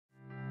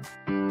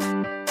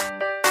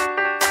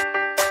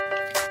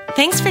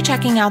Thanks for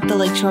checking out the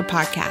Lakeshore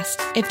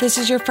Podcast. If this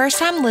is your first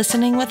time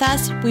listening with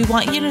us, we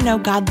want you to know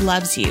God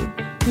loves you.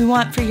 We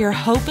want for your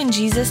hope in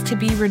Jesus to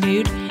be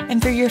renewed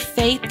and for your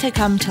faith to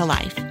come to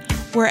life.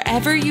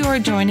 Wherever you are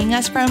joining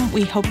us from,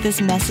 we hope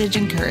this message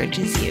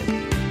encourages you.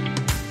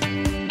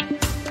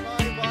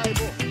 My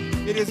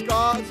Bible, it is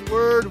God's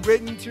word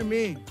written to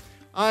me.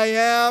 I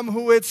am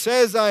who it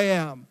says I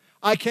am.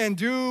 I can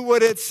do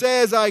what it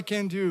says I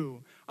can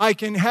do. I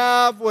can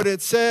have what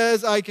it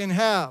says I can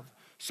have.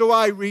 So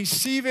I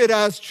receive it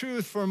as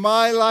truth for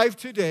my life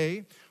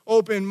today.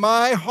 Open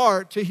my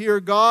heart to hear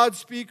God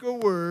speak a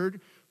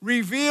word.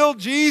 Reveal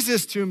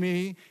Jesus to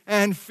me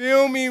and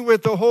fill me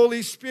with the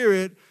Holy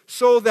Spirit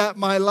so that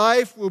my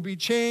life will be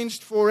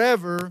changed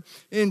forever.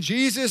 In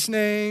Jesus'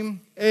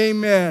 name,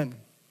 amen.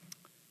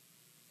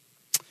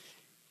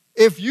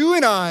 If you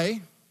and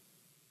I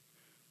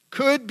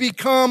could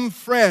become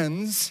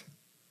friends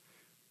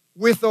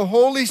with the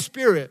Holy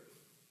Spirit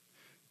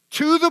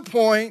to the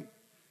point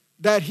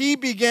that He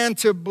began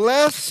to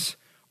bless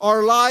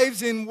our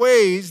lives in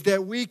ways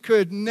that we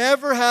could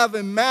never have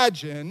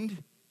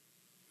imagined,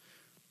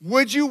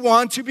 would you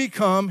want to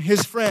become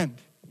His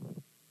friend?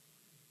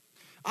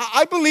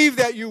 I believe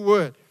that you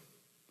would.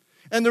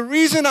 And the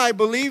reason I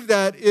believe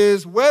that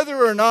is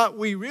whether or not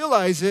we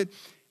realize it,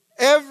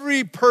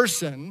 every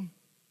person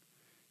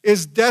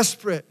is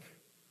desperate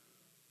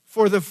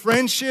for the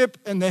friendship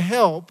and the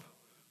help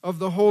of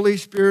the Holy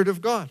Spirit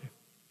of God.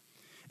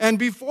 And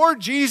before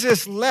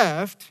Jesus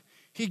left,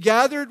 He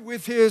gathered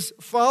with His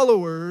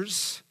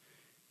followers,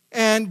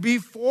 and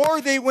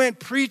before they went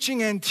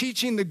preaching and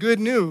teaching the good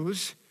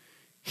news,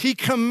 He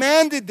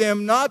commanded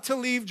them not to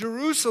leave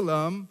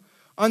Jerusalem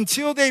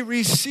until they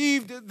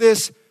received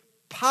this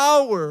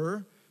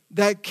power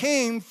that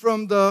came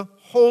from the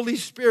Holy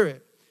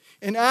Spirit.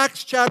 In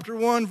Acts chapter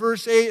 1,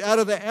 verse 8, out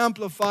of the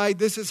Amplified,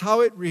 this is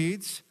how it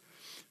reads,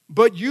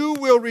 "But you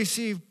will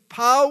receive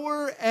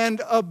power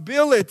and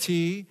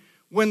ability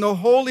when the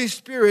Holy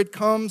Spirit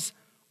comes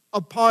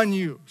upon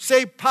you."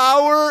 Say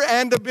power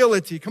and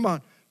ability. Come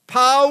on.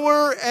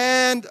 Power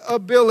and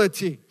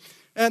ability.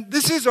 And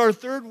this is our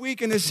third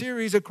week in a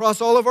series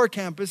across all of our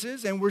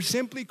campuses, and we're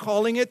simply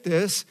calling it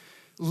this,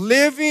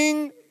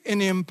 Living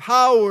an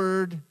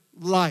Empowered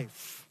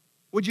Life.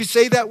 Would you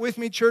say that with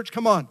me, church?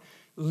 Come on.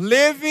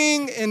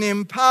 Living an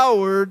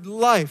Empowered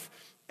Life.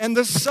 And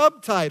the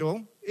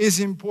subtitle is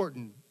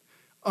important.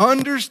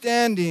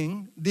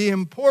 Understanding the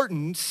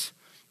importance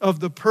of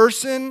the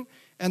person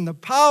and the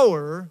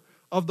power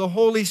of the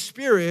Holy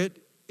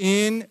Spirit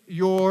in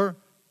your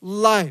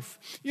life.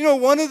 You know,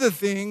 one of the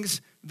things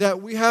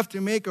that we have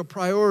to make a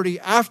priority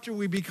after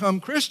we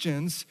become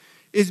Christians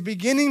is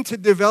beginning to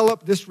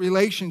develop this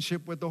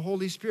relationship with the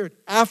Holy Spirit.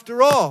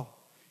 After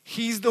all,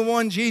 He's the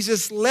one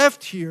Jesus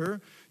left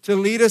here to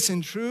lead us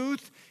in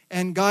truth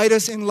and guide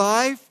us in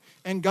life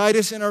and guide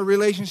us in our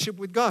relationship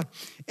with God.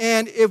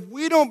 And if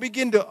we don't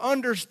begin to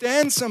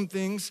understand some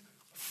things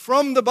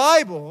from the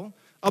Bible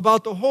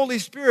about the Holy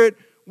Spirit,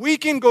 we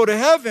can go to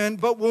heaven,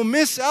 but we'll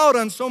miss out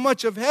on so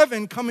much of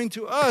heaven coming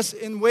to us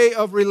in way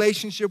of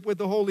relationship with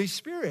the Holy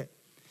Spirit.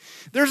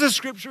 There's a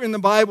scripture in the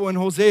Bible in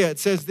Hosea. It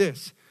says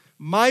this,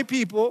 "My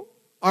people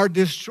are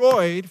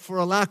destroyed for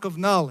a lack of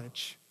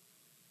knowledge."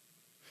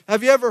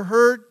 Have you ever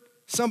heard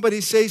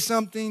somebody say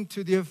something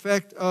to the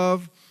effect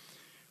of,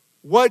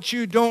 "What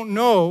you don't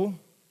know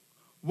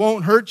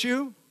won't hurt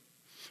you"?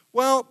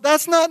 Well,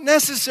 that's not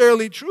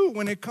necessarily true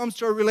when it comes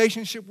to our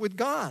relationship with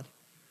God.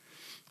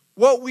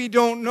 What we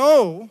don't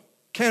know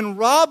can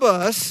rob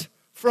us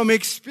from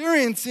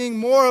experiencing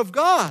more of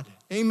God.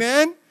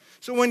 Amen?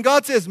 So when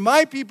God says,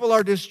 "My people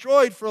are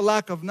destroyed for a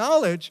lack of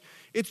knowledge,"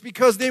 it's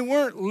because they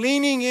weren't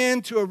leaning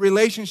into a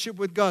relationship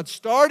with God,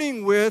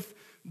 starting with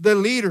the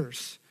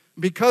leaders.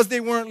 Because they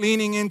weren't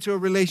leaning into a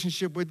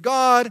relationship with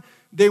God,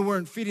 they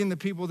weren't feeding the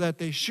people that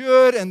they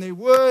should, and they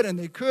would, and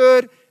they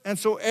could. And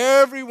so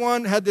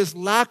everyone had this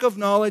lack of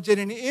knowledge,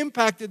 and it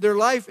impacted their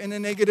life in a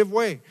negative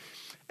way.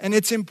 And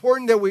it's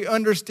important that we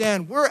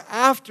understand, we're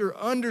after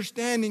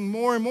understanding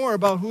more and more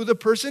about who the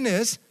person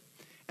is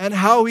and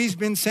how he's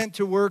been sent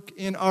to work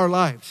in our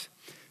lives.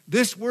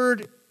 This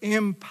word,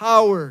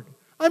 empowered,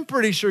 I'm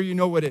pretty sure you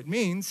know what it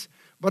means,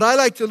 but I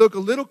like to look a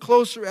little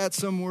closer at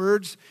some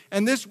words.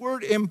 And this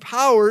word,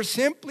 empower,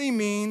 simply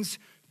means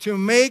to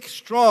make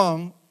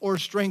strong or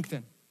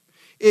strengthen.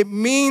 It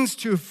means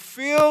to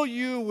fill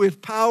you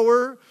with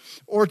power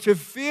or to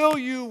fill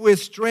you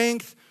with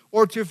strength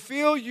or to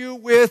fill you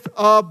with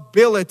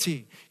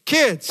ability.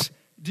 Kids,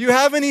 do you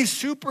have any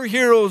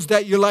superheroes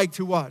that you like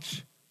to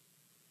watch?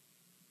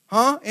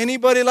 Huh?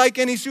 Anybody like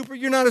any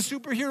You're not a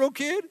superhero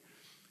kid?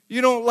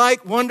 You don't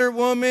like Wonder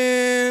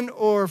Woman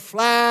or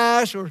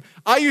Flash or...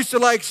 I used to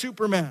like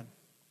Superman.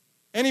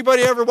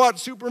 Anybody ever watch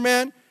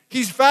Superman?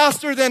 He's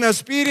faster than a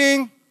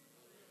speeding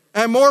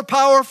and more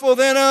powerful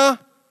than a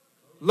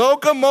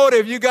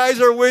locomotive. You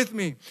guys are with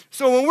me.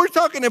 So when we're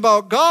talking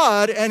about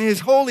God and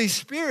His Holy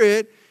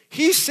Spirit,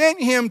 He sent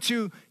Him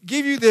to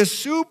give you this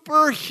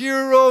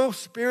superhero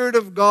Spirit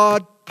of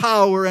God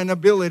power and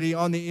ability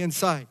on the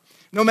inside.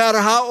 No matter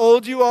how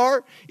old you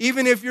are,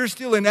 even if you're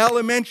still in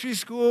elementary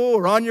school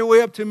or on your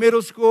way up to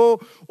middle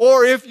school,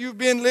 or if you've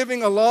been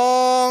living a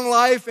long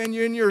life and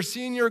you're in your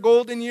senior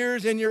golden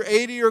years and you're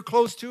 80 or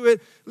close to it,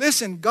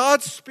 listen,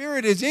 God's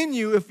Spirit is in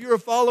you if you're a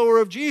follower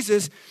of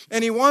Jesus,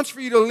 and He wants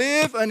for you to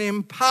live an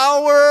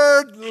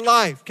empowered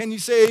life. Can you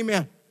say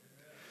amen?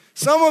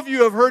 Some of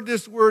you have heard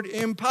this word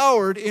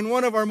empowered in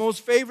one of our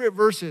most favorite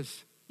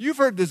verses. You've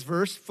heard this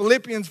verse,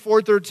 Philippians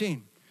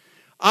 4:13.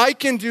 I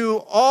can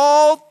do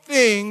all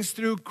things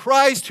through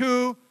Christ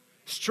who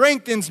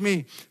strengthens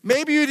me.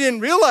 Maybe you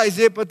didn't realize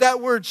it, but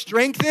that word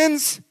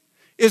strengthens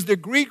is the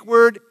Greek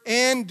word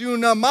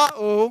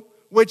endunamao,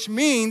 which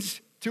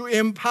means to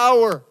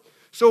empower.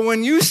 So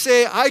when you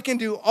say, I can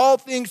do all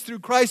things through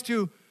Christ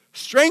who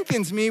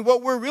strengthens me,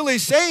 what we're really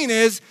saying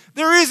is,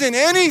 there isn't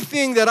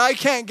anything that I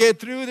can't get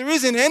through. There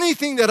isn't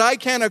anything that I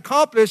can't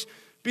accomplish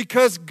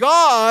because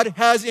God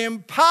has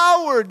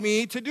empowered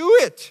me to do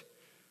it.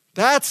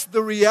 That's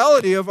the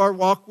reality of our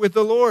walk with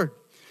the Lord.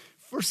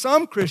 For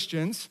some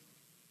Christians,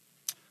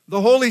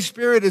 the Holy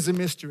Spirit is a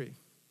mystery.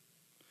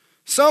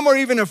 Some are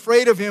even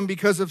afraid of Him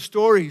because of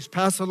stories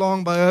passed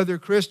along by other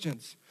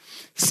Christians.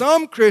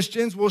 Some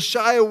Christians will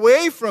shy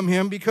away from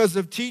Him because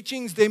of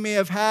teachings they may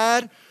have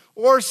had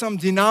or some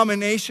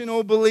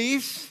denominational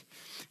beliefs.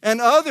 And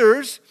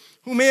others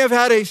who may have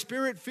had a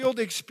Spirit-filled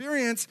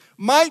experience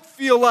might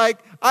feel like,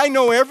 I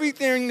know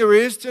everything there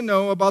is to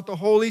know about the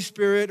Holy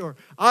Spirit, or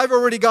I've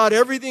already got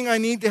everything I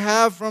need to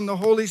have from the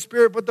Holy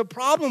Spirit. But the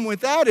problem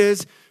with that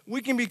is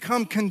we can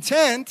become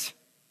content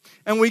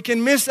and we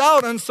can miss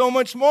out on so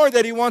much more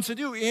that He wants to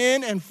do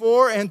in and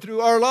for and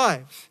through our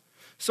lives.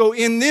 So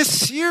in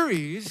this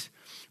series,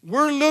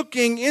 we're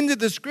looking into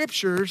the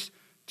Scriptures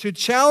to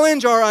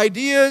challenge our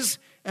ideas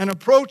and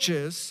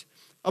approaches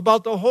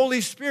about the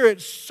Holy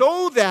Spirit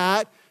so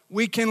that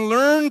we can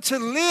learn to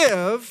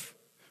live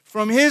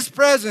from His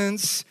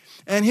presence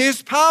and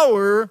His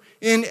power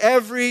in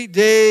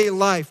everyday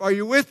life. Are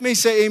you with me?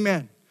 Say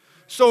amen.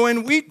 So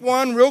in week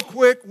 1, real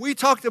quick, we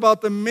talked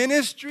about the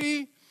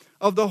ministry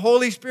of the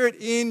Holy Spirit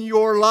in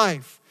your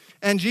life.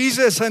 And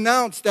Jesus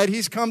announced that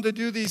He's come to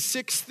do these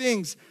 6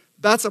 things.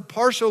 That's a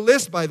partial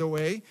list, by the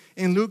way,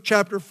 in Luke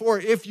chapter 4.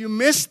 If you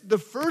missed the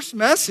first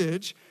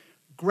message,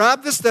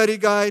 grab the study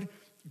guide,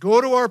 go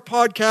to our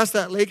podcast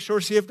at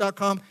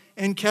lakeshorecf.com,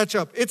 and catch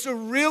up. It's a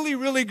really,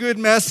 really good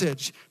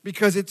message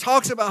because it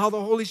talks about how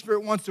the Holy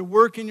Spirit wants to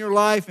work in your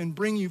life and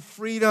bring you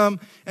freedom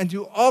and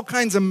do all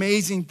kinds of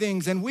amazing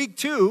things. And week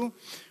 2,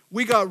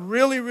 we got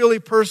really, really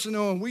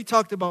personal, and we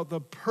talked about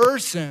the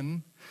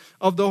person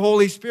of the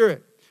Holy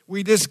Spirit.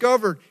 We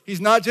discovered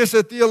He's not just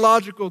a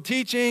theological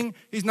teaching.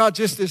 He's not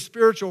just a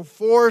spiritual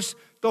force.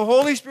 The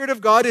Holy Spirit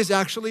of God is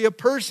actually a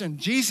person.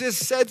 Jesus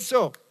said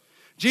so.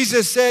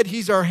 Jesus said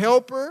He's our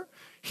helper.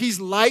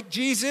 He's like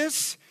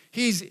Jesus.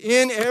 He's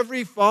in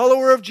every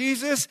follower of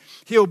Jesus.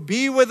 He'll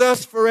be with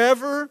us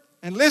forever.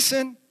 And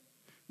listen,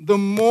 the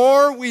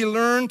more we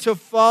learn to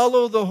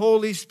follow the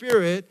Holy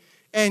Spirit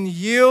and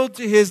yield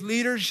to His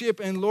leadership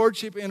and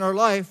lordship in our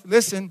life,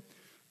 listen,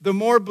 the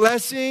more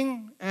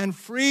blessing and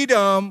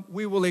freedom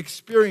we will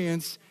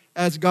experience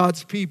as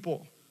God's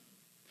people.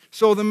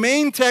 So the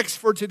main text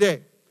for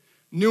today,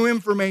 new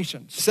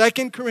information,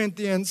 2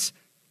 Corinthians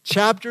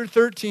chapter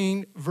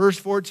 13, verse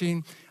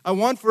 14. I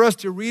want for us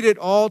to read it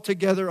all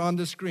together on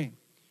the screen.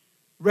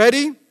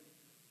 Ready?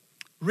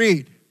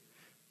 Read.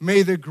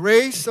 May the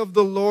grace of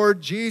the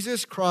Lord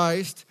Jesus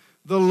Christ,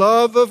 the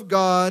love of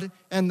God,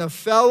 and the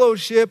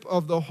fellowship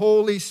of the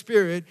Holy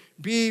Spirit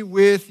be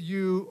with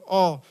you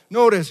all.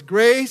 Notice,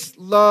 grace,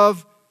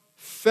 love,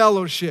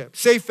 fellowship.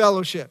 Say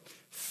fellowship.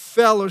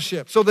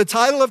 Fellowship. So the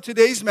title of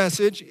today's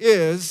message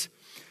is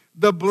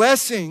The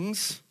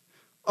Blessings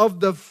of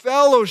the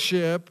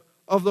Fellowship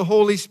of the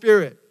Holy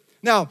Spirit.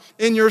 Now,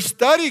 in your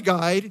study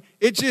guide,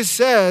 it just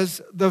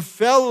says the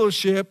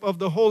fellowship of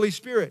the Holy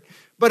Spirit.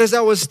 But as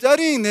I was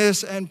studying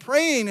this and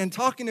praying and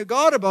talking to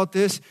God about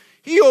this,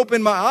 He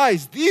opened my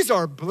eyes. These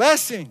are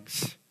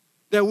blessings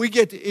that we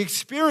get to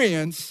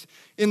experience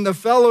in the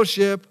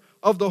fellowship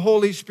of the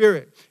Holy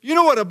Spirit. You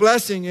know what a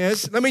blessing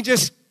is? Let me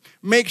just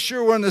make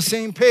sure we're on the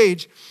same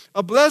page.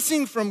 A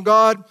blessing from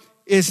God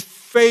is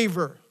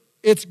favor.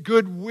 It's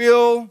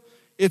goodwill.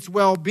 It's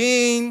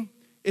well-being.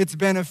 It's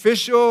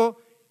beneficial.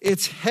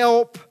 It's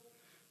help.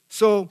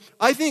 So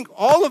I think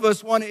all of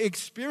us want to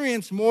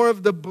experience more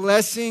of the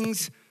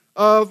blessings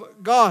of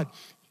God.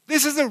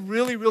 This is a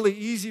really, really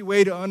easy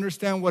way to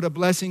understand what a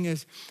blessing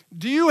is.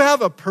 Do you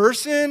have a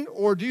person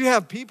or do you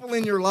have people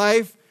in your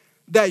life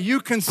that you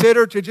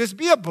consider to just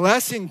be a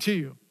blessing to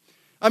you?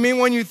 I mean,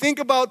 when you think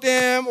about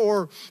them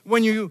or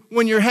when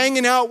you're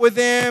hanging out with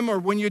them or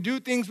when you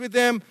do things with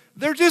them,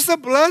 they're just a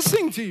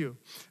blessing to you.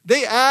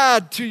 They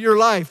add to your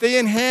life. They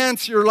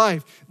enhance your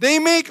life. They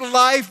make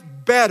life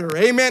better.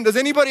 Amen. Does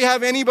anybody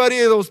have anybody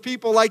of those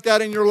people like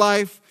that in your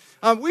life?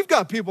 We've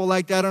got people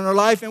like that in our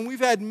life, and we've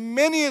had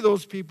many of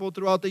those people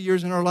throughout the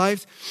years in our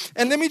lives.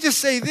 And let me just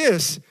say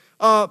this.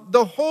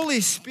 The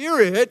Holy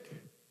Spirit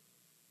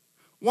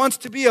wants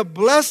to be a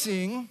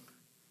blessing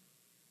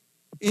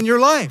in your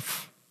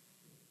life.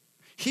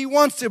 He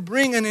wants to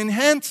bring an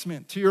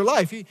enhancement to your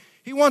life.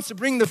 He wants to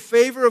bring the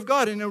favor of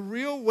God in a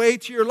real way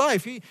to your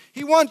life.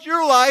 He wants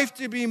your life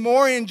to be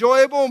more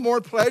enjoyable,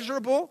 more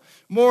pleasurable,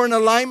 more in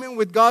alignment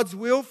with God's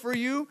will for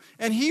you.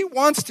 And He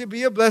wants to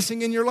be a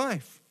blessing in your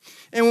life.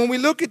 And when we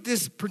look at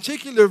this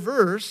particular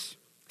verse,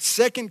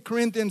 2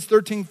 Corinthians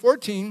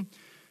 13:14,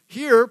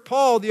 here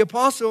Paul, the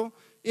apostle,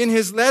 in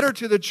his letter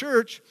to the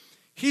church,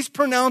 he's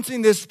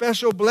pronouncing this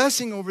special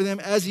blessing over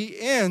them as he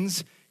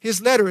ends his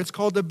letter. It's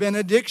called a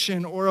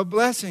benediction or a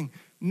blessing.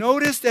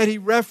 Notice that he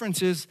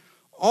references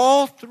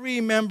all three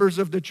members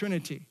of the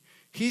Trinity.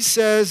 He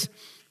says,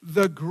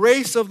 the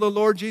grace of the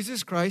Lord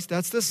Jesus Christ,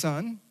 that's the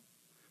Son,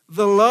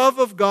 the love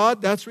of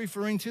God, that's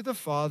referring to the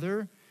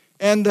Father,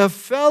 and the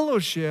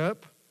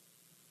fellowship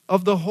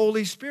of the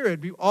Holy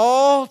Spirit.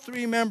 All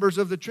three members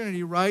of the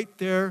Trinity right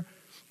there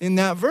in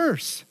that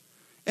verse.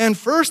 And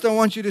first, I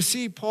want you to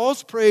see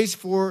Paul's praise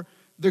for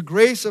the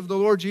grace of the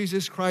Lord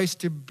Jesus Christ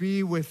to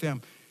be with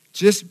them.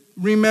 Just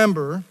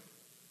remember,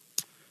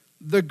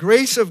 the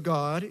grace of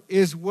God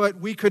is what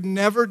we could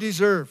never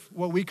deserve,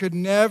 what we could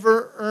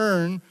never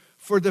earn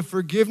for the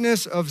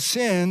forgiveness of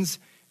sins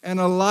and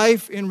a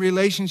life in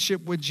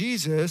relationship with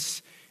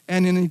Jesus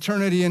and in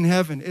eternity in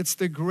heaven. It's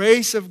the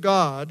grace of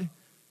God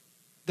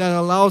that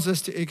allows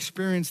us to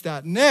experience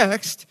that.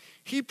 Next,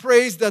 he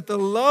prays that the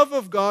love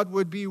of God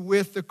would be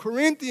with the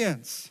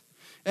Corinthians.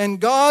 And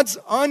God's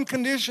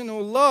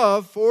unconditional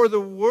love for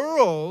the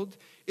world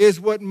is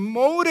what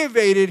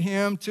motivated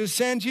him to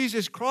send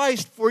Jesus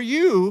Christ for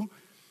you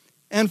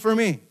and for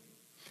me.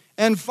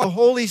 And for the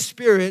Holy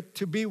Spirit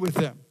to be with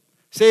them.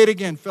 Say it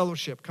again,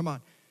 fellowship. Come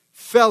on.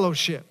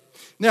 Fellowship.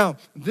 Now,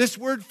 this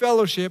word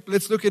fellowship,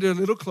 let's look at it a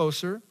little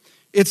closer.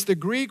 It's the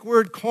Greek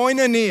word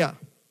koinonia.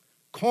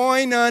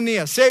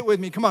 Koinonia. Say it with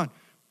me. Come on.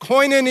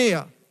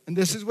 Koinonia. And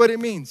this is what it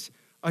means.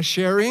 A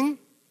sharing,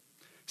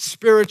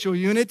 spiritual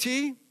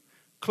unity,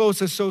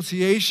 close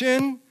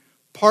association,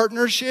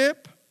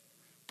 partnership,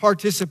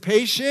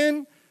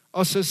 participation,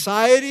 a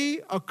society,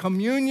 a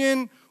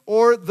communion,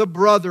 or the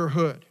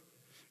brotherhood.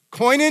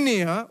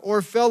 Koinonia,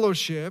 or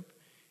fellowship,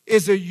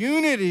 is a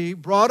unity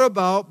brought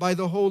about by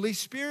the Holy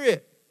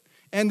Spirit.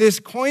 And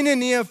this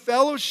koinonia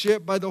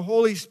fellowship by the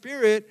Holy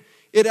Spirit,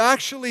 it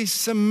actually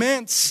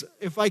cements,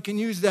 if I can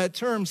use that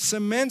term,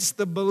 cements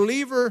the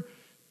believer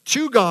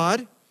to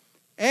God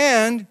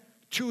and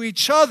to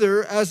each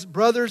other as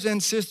brothers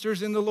and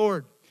sisters in the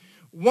Lord.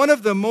 One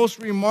of the most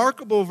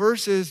remarkable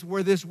verses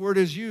where this word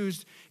is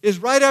used is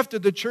right after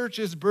the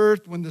church's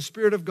birth, when the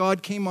Spirit of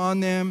God came on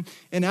them.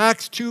 In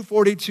Acts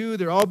 2:42,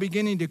 they're all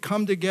beginning to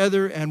come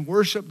together and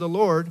worship the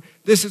Lord.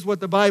 This is what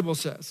the Bible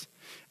says.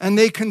 And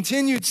they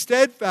continued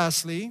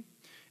steadfastly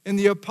in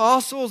the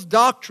apostles'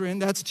 doctrine,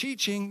 that's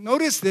teaching,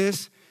 notice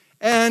this,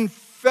 and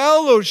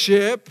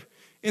fellowship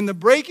in the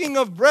breaking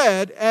of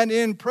bread and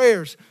in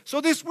prayers. So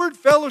this word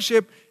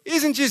fellowship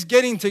isn't just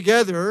getting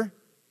together,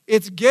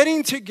 it's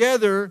getting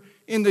together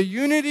in the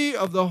unity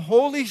of the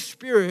Holy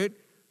Spirit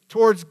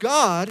towards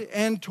God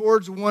and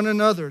towards one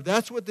another.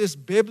 That's what this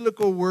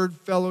biblical word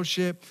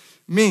fellowship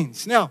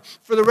means. Now,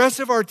 for the rest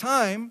of our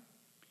time,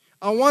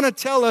 I want to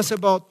tell us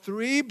about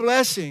three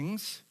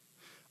blessings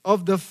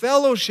of the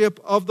fellowship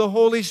of the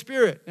Holy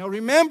Spirit. Now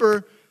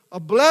remember, a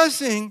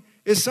blessing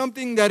is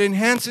something that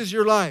enhances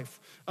your life.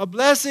 A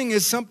blessing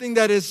is something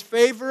that is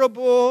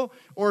favorable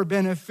or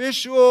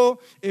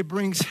beneficial. It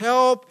brings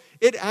help.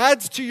 It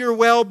adds to your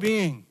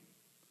well-being.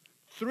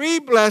 Three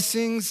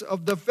blessings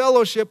of the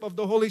fellowship of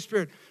the Holy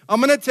Spirit. I'm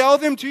going to tell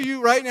them to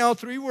you right now,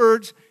 three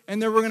words, and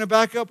then we're going to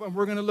back up and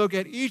we're going to look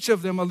at each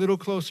of them a little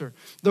closer.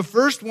 The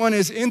first one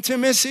is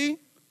intimacy.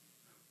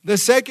 The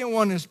second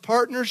one is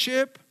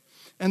partnership.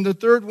 And the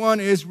third one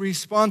is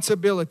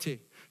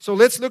responsibility. So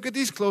let's look at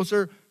these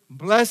closer.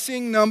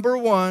 Blessing number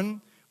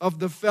one of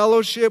the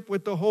fellowship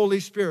with the Holy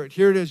Spirit.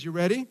 Here it is. You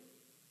ready?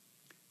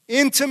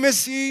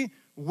 Intimacy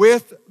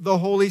with the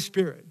Holy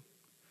Spirit.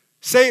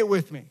 Say it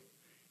with me.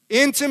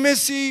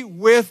 Intimacy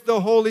with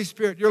the Holy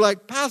Spirit. You're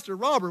like, Pastor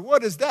Robert,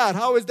 what is that?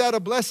 How is that a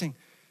blessing?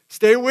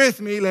 Stay with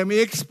me. Let me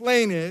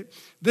explain it.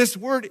 This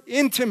word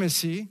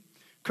intimacy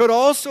could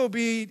also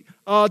be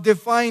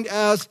defined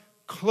as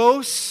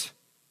close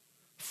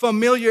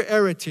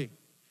familiarity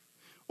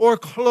or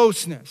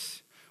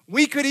closeness.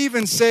 We could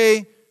even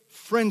say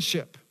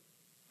friendship.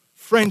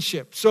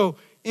 Friendship. So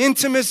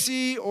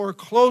intimacy or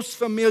close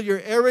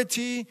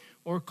familiarity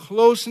or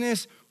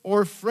closeness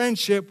or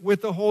friendship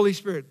with the Holy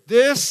Spirit.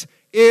 This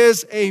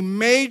is a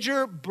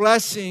major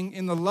blessing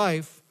in the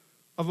life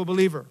of a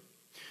believer.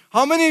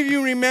 How many of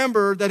you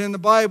remember that in the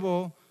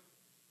Bible,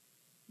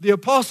 the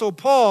Apostle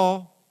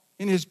Paul,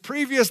 in his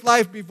previous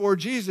life before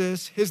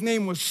Jesus, his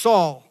name was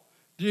Saul?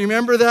 Do you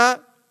remember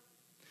that?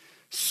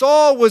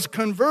 Saul was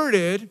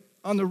converted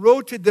on the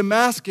road to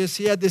Damascus.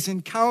 He had this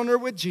encounter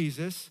with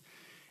Jesus,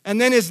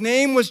 and then his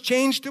name was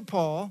changed to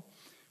Paul.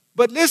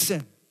 But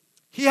listen,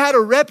 he had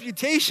a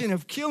reputation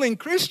of killing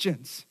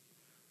Christians.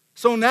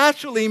 So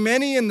naturally,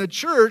 many in the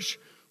church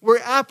were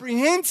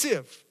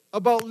apprehensive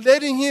about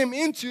letting him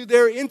into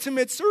their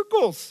intimate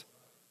circles.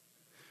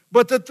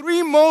 But the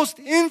three most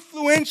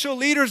influential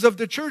leaders of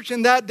the church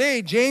in that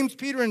day, James,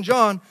 Peter, and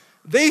John,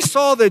 they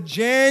saw the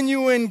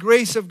genuine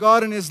grace of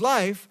God in his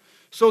life.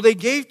 So they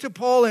gave to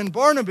Paul and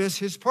Barnabas,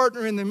 his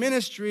partner in the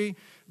ministry,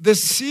 the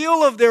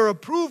seal of their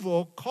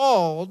approval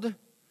called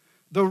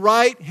the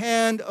right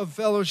hand of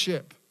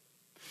fellowship.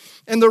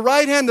 And the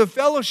right hand of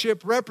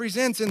fellowship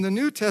represents in the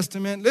New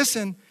Testament,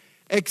 listen,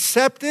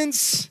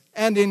 acceptance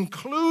and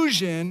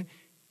inclusion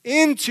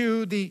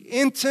into the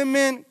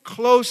intimate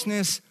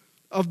closeness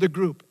of the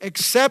group.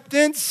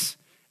 Acceptance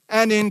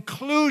and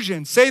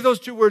inclusion. Say those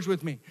two words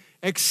with me.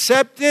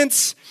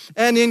 Acceptance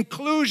and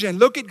inclusion.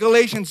 Look at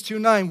Galatians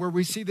 2:9 where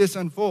we see this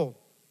unfold.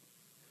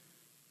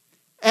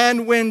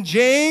 And when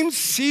James,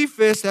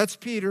 Cephas, that's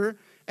Peter,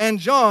 and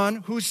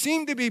John, who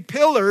seemed to be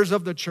pillars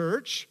of the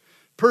church,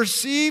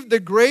 perceived the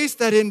grace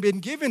that had been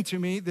given to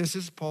me, this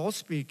is Paul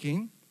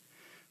speaking,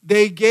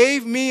 they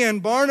gave me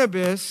and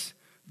Barnabas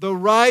the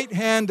right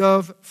hand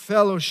of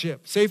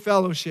fellowship. Say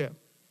fellowship.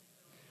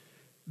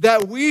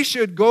 That we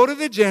should go to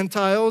the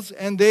Gentiles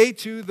and they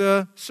to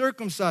the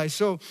circumcised.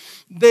 So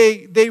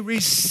they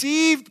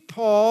received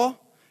Paul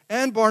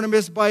and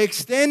Barnabas by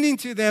extending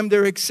to them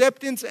their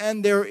acceptance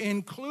and their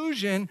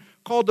inclusion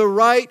called the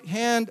right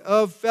hand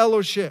of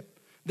fellowship.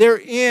 They're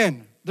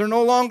in. They're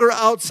no longer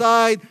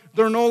outside.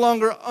 They're no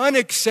longer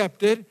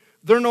unaccepted.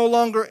 They're no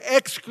longer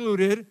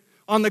excluded.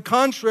 On the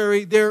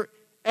contrary, they're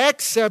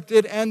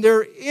accepted and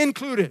they're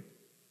included.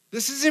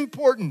 This is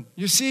important.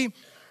 You see,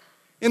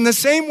 in the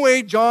same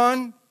way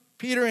John,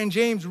 Peter, and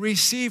James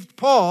received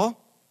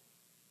Paul,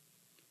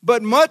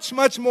 but much,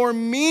 much more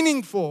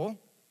meaningful,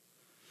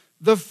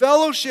 the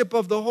fellowship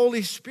of the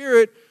Holy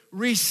Spirit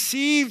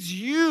receives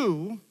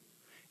you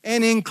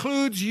and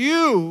includes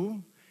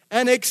you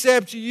and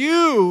accepts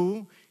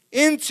you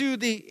into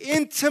the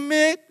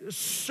intimate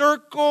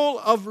circle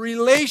of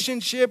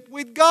relationship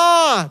with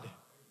God.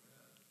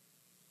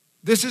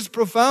 This is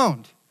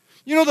profound.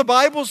 You know, the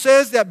Bible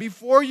says that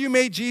before you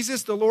made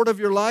Jesus the Lord of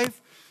your life,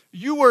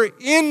 you were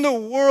in the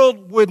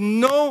world with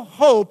no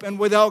hope and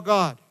without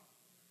God.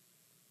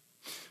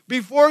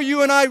 Before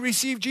you and I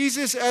received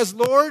Jesus as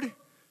Lord,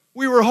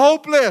 we were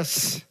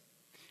hopeless,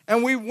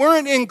 and we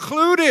weren't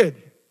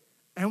included,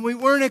 and we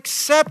weren't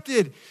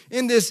accepted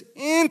in this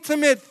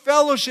intimate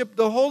fellowship,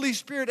 the Holy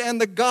Spirit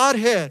and the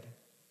Godhead.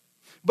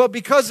 But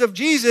because of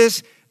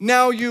Jesus,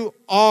 now you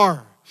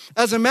are.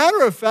 As a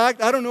matter of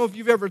fact, I don't know if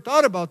you've ever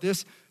thought about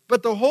this,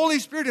 but the Holy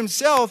Spirit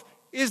himself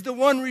is the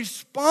one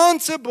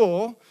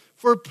responsible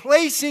for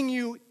placing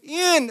you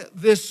in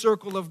this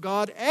circle of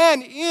God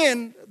and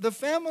in the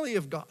family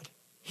of God.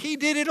 He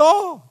did it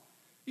all.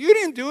 You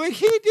didn't do it,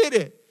 he did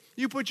it.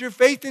 You put your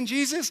faith in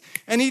Jesus,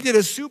 and he did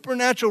a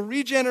supernatural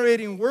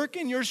regenerating work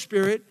in your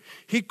spirit.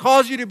 He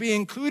caused you to be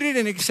included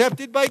and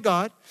accepted by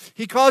God.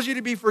 He caused you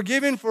to be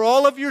forgiven for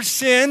all of your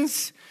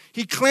sins.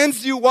 He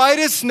cleansed you white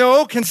as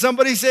snow. Can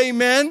somebody say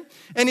amen?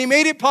 And he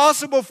made it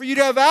possible for you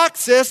to have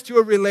access to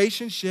a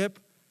relationship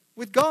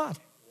with God.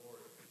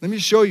 Let me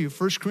show you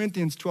 1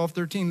 Corinthians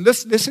 12:13.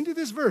 Listen to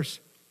this verse.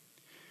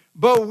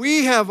 But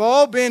we have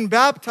all been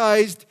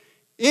baptized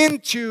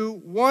into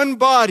one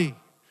body.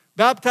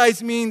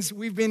 Baptized means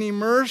we've been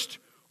immersed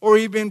or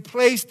we've been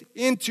placed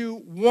into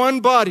one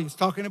body. It's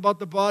talking about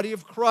the body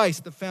of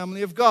Christ, the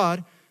family of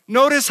God.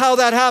 Notice how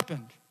that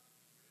happened.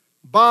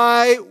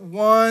 By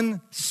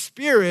one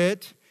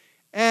Spirit,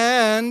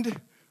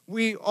 and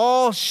we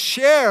all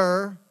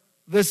share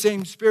the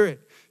same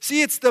Spirit.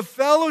 See, it's the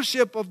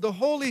fellowship of the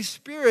Holy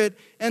Spirit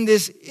and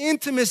this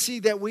intimacy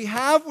that we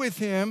have with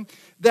him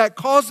that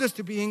caused us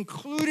to be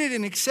included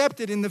and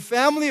accepted in the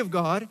family of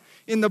God,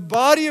 in the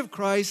body of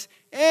Christ,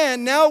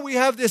 and now we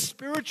have this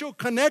spiritual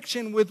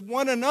connection with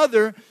one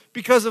another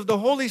because of the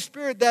Holy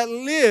Spirit that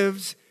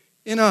lives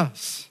in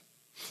us.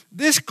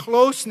 This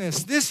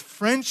closeness, this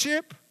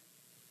friendship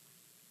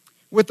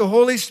with the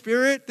Holy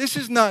Spirit, this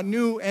is not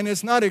new and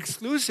it's not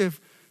exclusive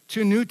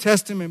to New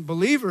Testament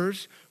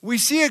believers. We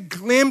see a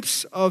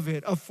glimpse of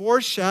it, a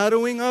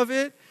foreshadowing of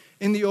it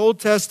in the Old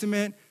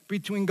Testament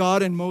between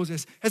God and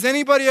Moses. Has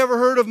anybody ever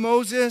heard of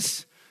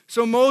Moses?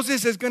 So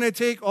Moses is going to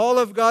take all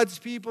of God's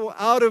people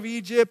out of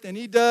Egypt, and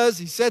he does.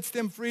 He sets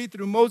them free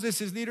through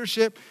Moses'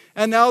 leadership,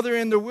 and now they're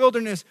in the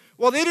wilderness.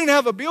 Well, they didn't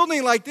have a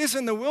building like this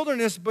in the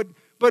wilderness,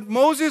 but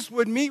Moses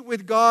would meet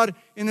with God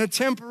in a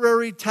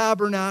temporary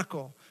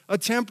tabernacle, a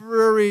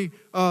temporary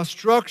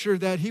structure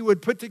that he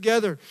would put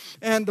together.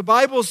 And the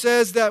Bible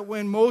says that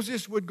when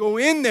Moses would go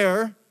in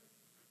there,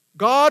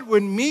 God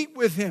would meet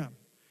with him.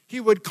 He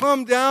would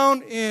come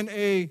down in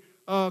a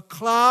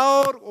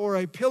cloud or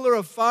a pillar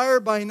of fire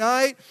by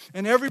night,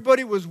 and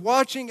everybody was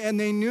watching, and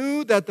they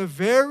knew that the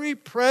very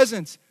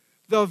presence,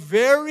 the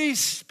very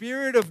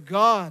Spirit of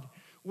God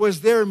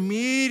was there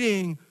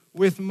meeting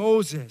with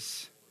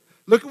Moses.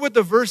 Look at what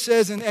the verse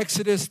says in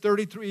Exodus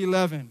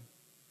 33:11.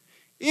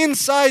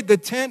 Inside the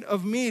tent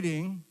of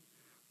meeting,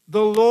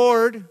 the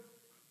Lord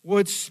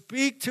would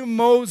speak to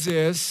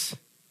Moses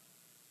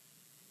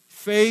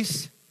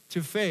face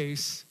to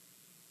face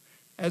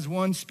as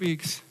one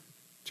speaks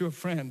to a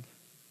friend.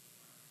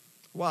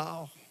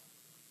 Wow.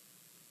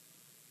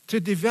 to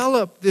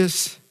develop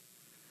this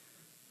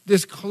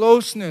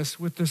closeness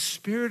with the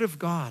Spirit of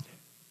God,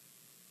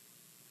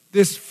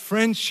 this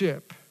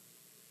friendship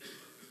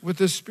with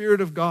the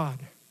Spirit of God.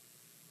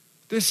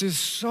 This is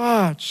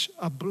such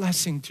a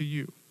blessing to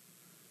you,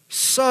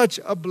 such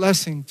a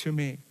blessing to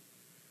me.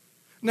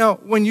 Now,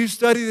 when you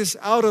study this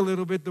out a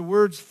little bit, the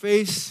words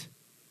face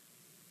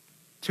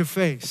to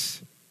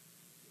face,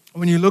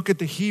 when you look at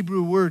the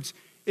Hebrew words,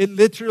 it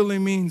literally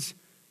means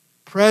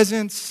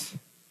presence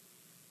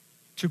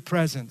to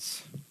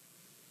presence.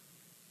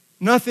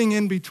 Nothing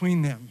in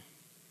between them.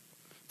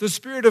 The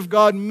Spirit of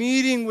God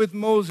meeting with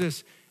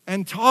Moses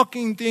and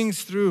talking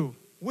things through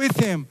with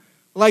him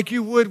like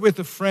you would with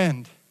a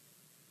friend.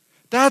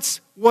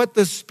 That's what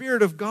the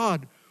Spirit of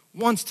God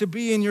wants to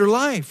be in your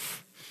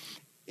life.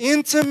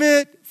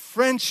 Intimate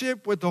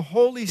friendship with the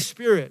Holy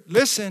Spirit,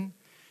 listen,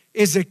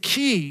 is a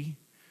key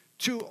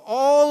to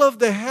all of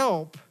the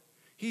help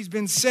He's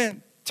been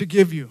sent to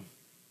give you.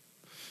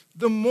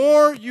 The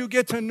more you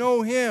get to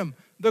know Him,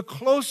 the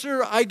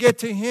closer I get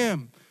to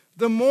Him,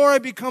 the more I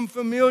become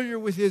familiar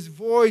with His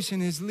voice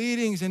and His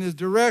leadings and His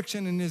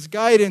direction and His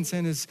guidance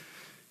and His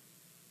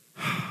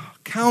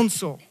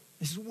counsel,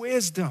 His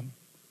wisdom,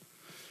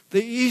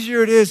 the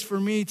easier it is for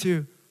me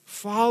to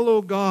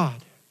follow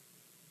God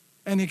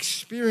and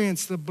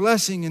experience the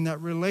blessing in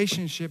that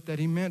relationship that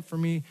He meant for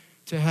me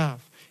to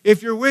have.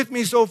 If you're with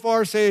me so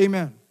far, say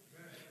amen.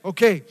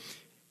 Okay.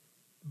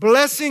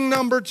 Blessing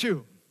number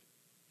 2.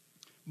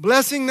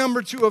 Blessing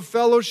number 2 of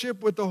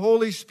fellowship with the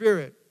Holy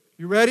Spirit.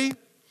 You ready?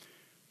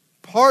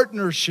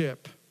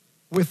 Partnership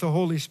with the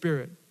Holy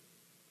Spirit.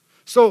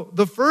 So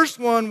the first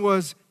one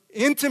was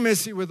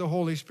intimacy with the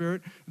Holy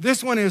Spirit.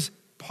 This one is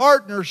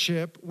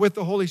partnership with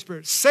the Holy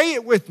Spirit. Say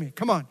it with me.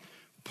 Come on.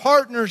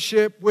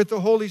 Partnership with the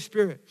Holy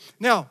Spirit.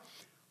 Now,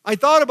 I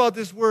thought about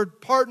this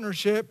word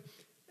partnership,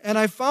 and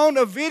I found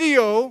a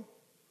video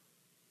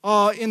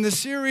in the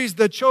series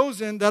The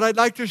Chosen that I'd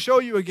like to show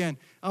you again.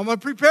 I'm going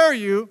to prepare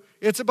you.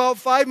 It's about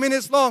 5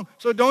 minutes long,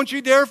 so don't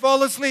you dare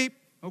fall asleep,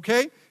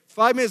 okay?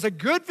 5 minutes, a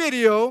good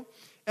video.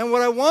 And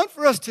what I want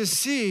for us to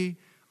see,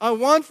 I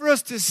want for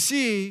us to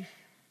see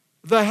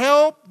the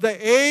help,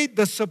 the aid,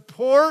 the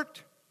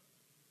support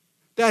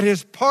that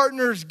his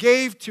partners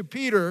gave to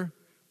Peter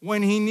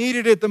when he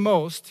needed it the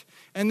most.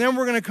 And then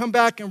we're going to come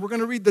back and we're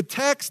going to read the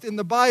text in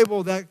the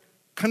Bible that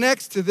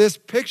connects to this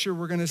picture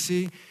we're going to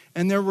see.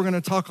 And then we're going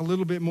to talk a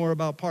little bit more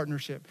about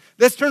partnership.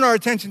 Let's turn our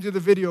attention to the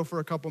video for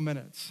a couple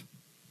minutes.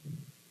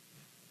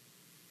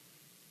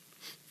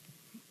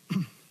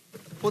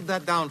 Put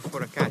that down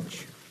for a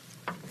catch.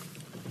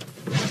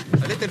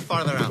 A little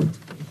farther out.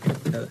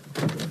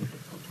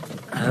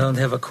 I don't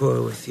have a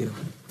quarrel with you,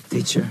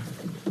 teacher.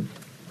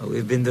 But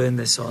we've been doing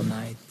this all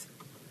night.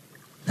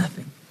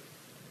 Nothing.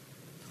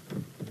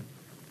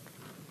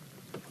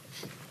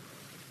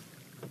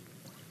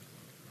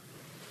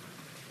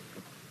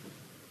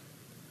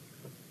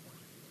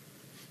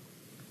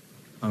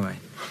 All right.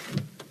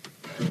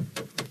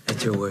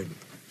 At your word.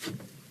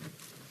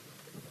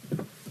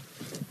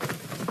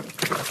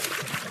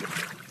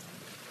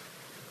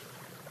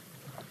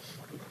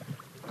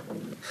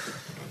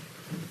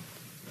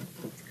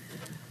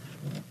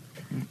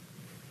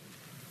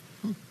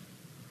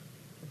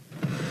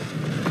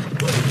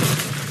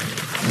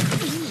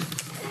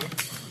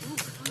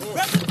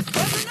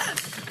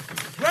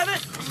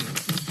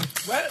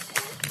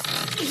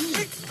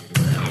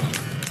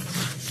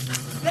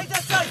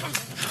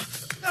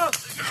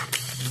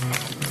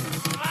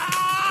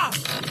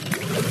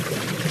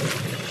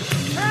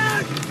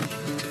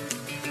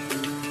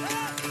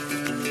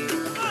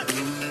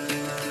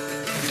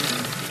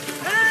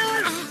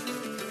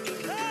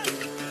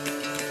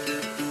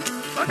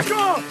 Let's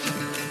go!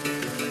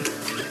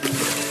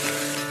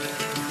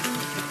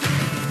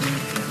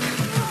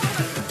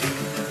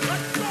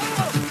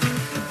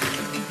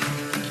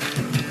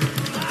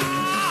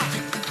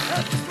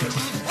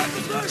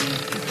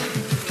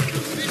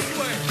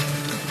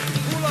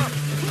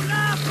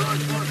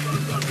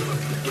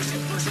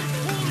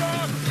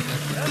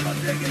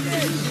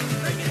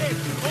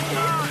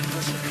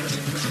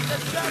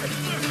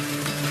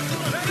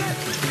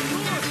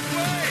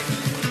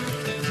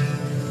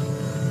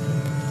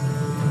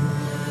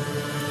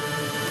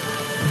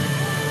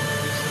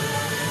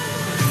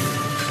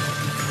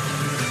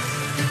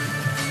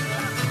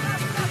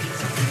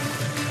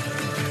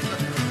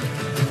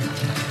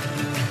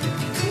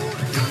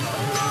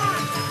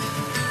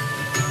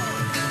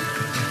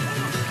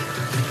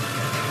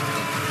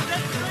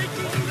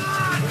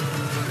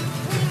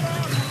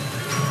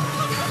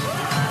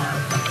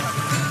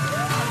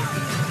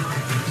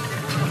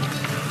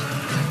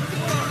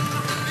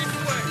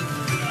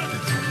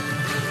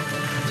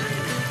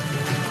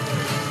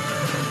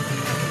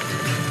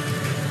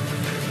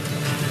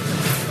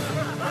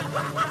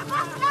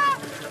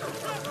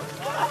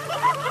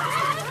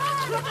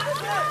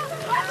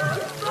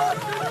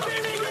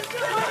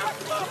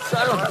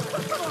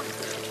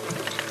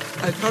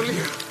 I told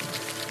you.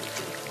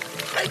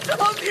 I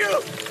told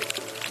you.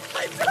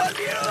 I told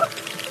you.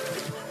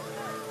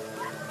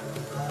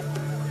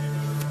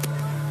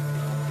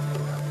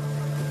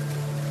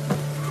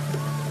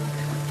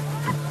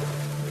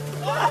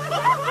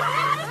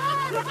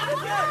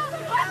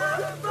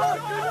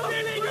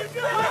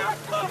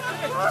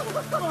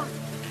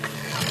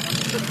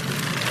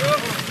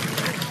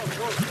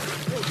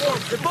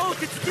 The boat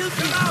can still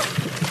come out.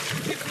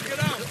 Get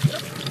out.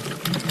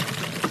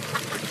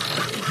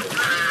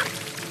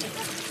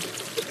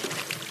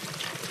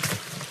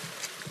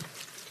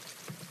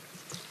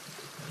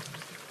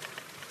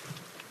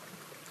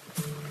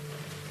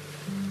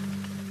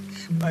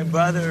 My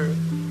brother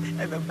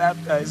and the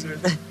baptizer.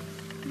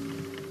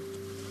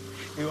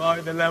 You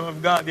are the Lamb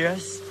of God,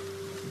 yes?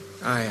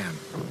 I am.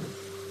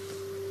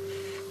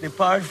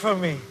 Depart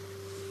from me.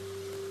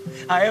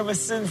 I am a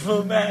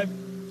sinful man.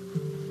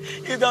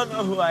 You don't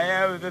know who I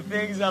am and the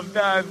things I've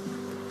done.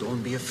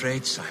 Don't be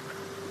afraid, Simon.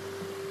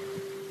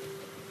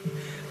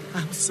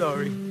 I'm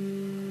sorry.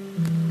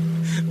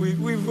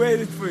 We've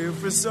waited for you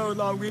for so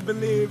long, we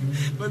believe.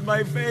 But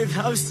my faith,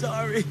 I'm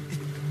sorry.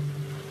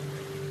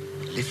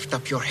 Lift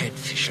up your head,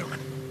 fisherman.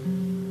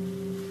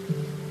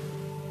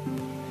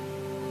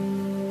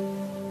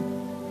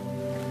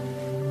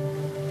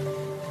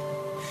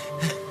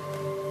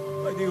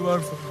 What do you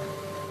want from me?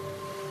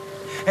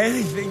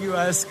 Anything you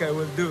ask, I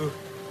will do.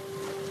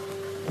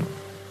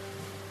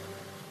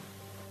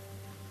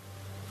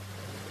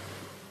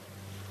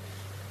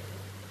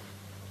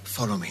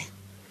 Follow me.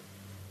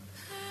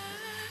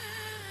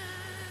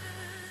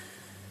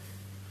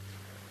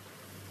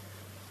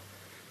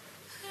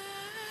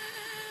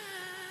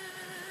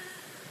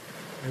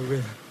 I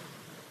will.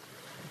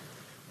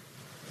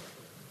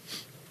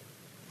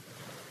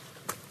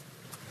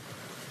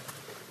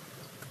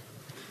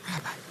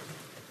 Rabbi.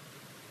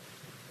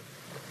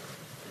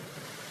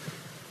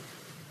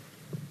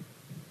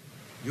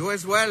 You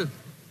as well.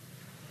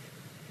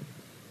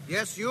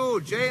 Yes,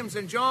 you, James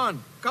and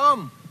John.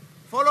 Come,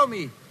 follow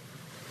me.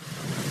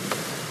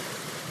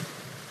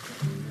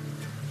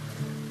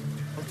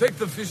 I'll take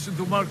the fish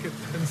into market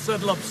and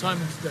settle up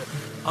Simon's debt.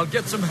 I'll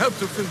get some help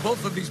to fill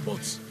both of these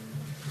boats.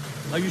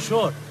 Are you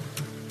sure?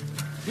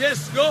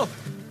 Yes, go.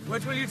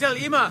 What will you tell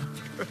Ima?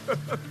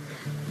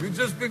 We've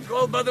just been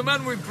called by the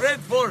man we prayed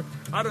for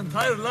our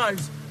entire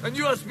lives. And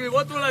you ask me,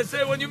 what will I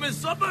say when you miss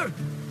supper?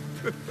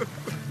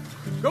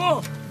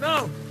 Go,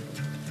 now.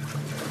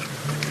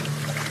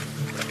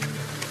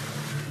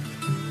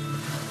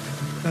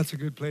 That's a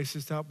good place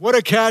to stop. What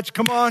a catch.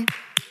 Come on.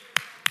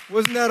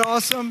 Wasn't that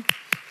awesome?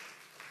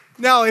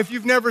 Now, if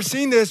you've never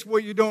seen this,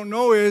 what you don't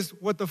know is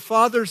what the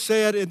father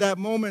said in that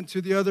moment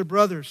to the other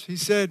brothers. He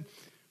said,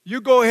 you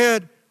go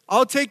ahead.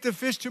 I'll take the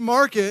fish to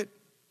market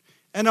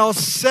and I'll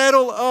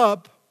settle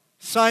up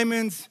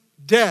Simon's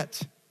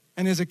debt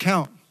and his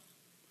account.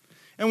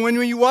 And when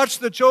you watch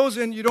The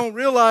Chosen, you don't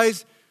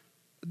realize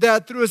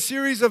that through a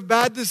series of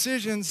bad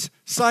decisions,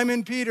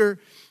 Simon Peter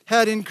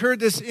had incurred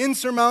this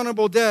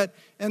insurmountable debt.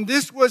 And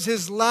this was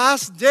his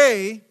last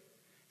day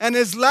and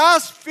his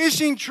last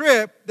fishing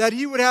trip that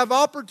he would have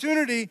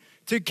opportunity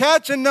to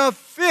catch enough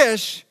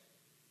fish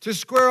to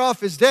square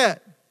off his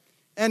debt.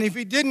 And if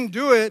he didn't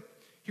do it,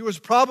 he was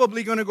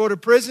probably going to go to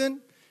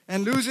prison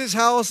and lose his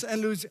house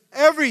and lose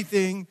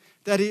everything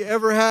that he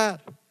ever had.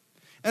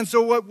 And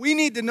so what we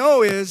need to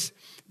know is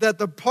that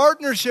the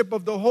partnership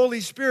of the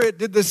Holy Spirit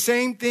did the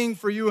same thing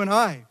for you and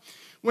I.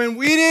 When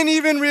we didn't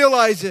even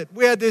realize it,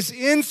 we had this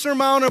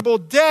insurmountable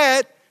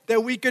debt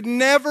that we could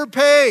never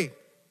pay.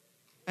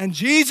 And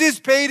Jesus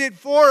paid it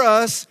for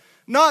us,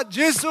 not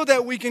just so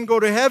that we can go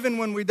to heaven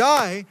when we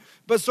die,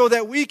 but so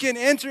that we can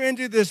enter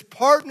into this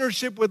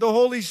partnership with the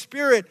Holy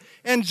Spirit.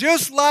 And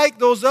just like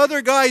those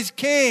other guys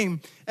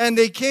came, and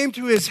they came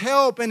to his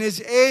help and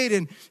his aid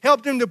and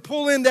helped him to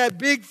pull in that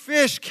big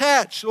fish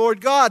catch,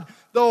 Lord God,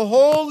 the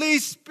Holy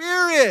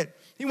Spirit,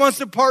 he wants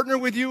to partner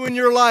with you in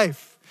your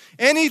life.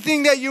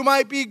 Anything that you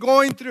might be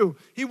going through,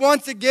 he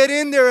wants to get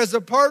in there as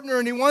a partner,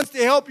 and he wants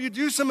to help you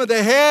do some of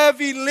the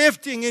heavy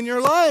lifting in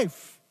your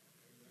life.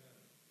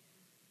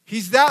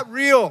 He's that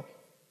real.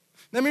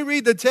 Let me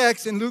read the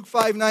text in Luke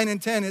 5, 9,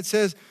 and 10. It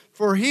says,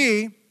 for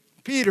he,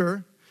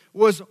 Peter,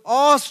 was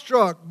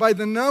awestruck by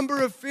the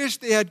number of fish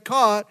they had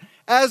caught,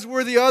 as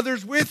were the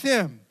others with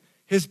him.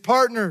 His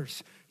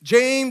partners,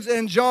 James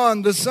and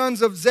John, the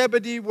sons of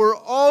Zebedee, were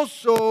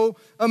also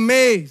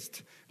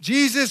amazed.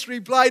 Jesus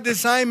replied to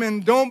Simon,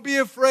 don't be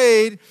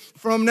afraid.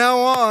 From now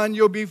on,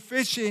 you'll be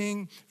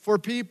fishing for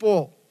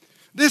people.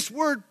 This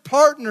word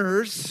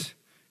partners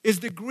is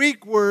the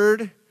Greek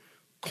word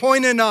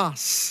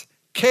koinonos.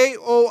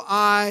 K-O-I-N-O-N-O-S.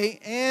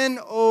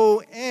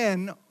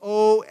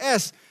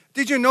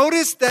 Did you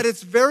notice that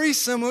it's very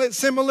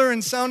similar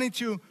in sounding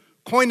to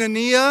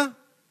koinonia,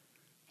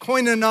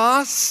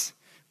 koinonos?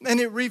 And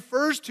it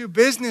refers to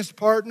business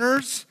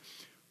partners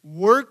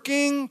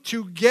working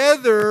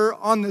together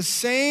on the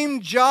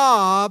same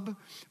job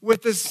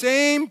with the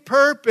same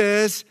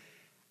purpose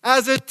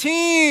as a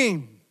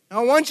team.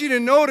 Now, I want you to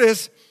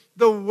notice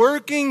the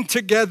working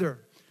together.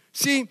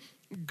 See,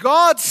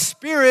 God's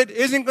Spirit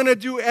isn't going to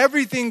do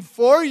everything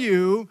for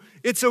you.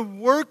 It's a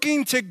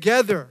working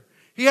together.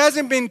 He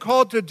hasn't been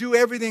called to do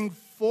everything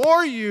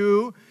for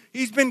you.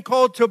 He's been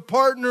called to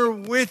partner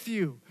with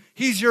you.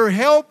 He's your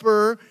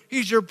helper.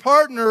 He's your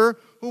partner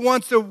who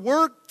wants to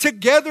work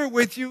together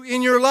with you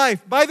in your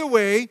life. By the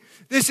way,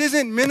 this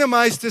isn't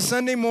minimized to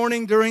Sunday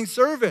morning during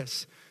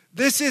service.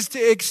 This is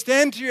to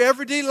extend to your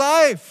everyday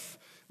life.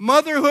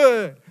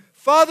 Motherhood,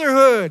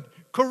 fatherhood,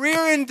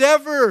 career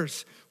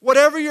endeavors,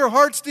 whatever your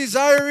heart's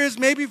desire is,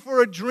 maybe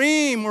for a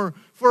dream or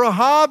for a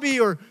hobby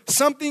or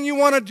something you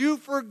want to do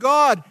for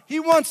God. He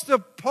wants to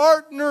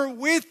partner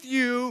with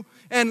you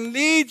and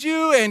lead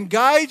you and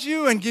guide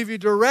you and give you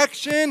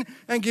direction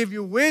and give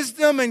you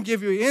wisdom and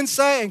give you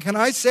insight. And can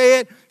I say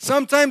it?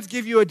 Sometimes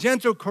give you a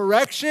gentle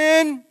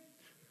correction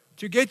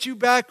to get you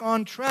back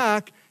on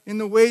track in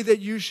the way that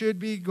you should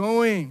be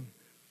going.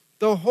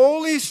 The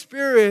Holy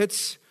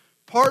Spirit's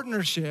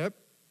partnership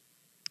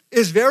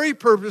is very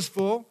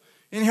purposeful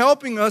in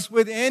helping us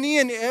with any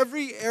and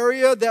every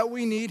area that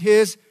we need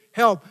His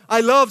help.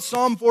 I love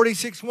Psalm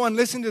 46:1.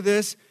 Listen to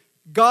this.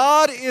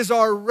 God is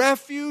our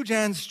refuge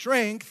and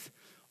strength,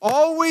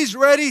 always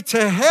ready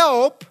to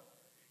help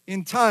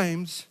in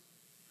times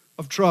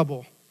of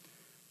trouble.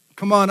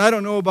 Come on, I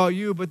don't know about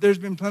you, but there's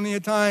been plenty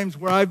of times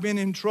where I've been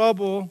in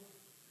trouble,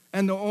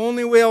 and the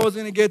only way I was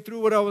going to get through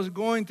what I was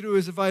going through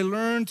is if I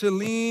learned to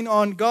lean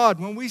on God.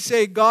 When we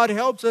say God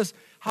helps us,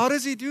 how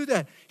does He do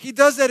that? He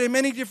does that in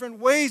many different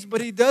ways,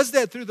 but He does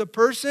that through the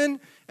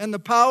person and the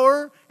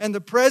power and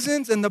the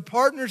presence and the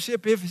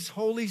partnership of His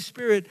Holy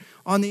Spirit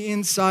on the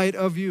inside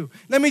of you.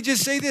 Let me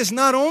just say this,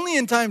 not only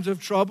in times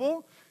of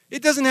trouble,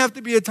 it doesn't have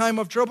to be a time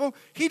of trouble.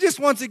 He just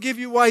wants to give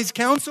you wise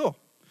counsel.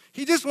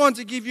 He just wants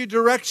to give you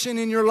direction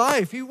in your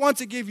life. He wants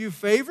to give you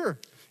favor.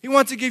 He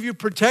wants to give you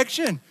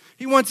protection.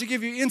 He wants to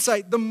give you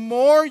insight. The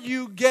more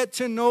you get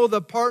to know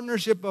the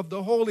partnership of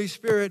the Holy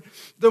Spirit,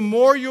 the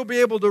more you'll be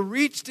able to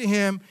reach to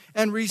Him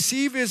and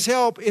receive His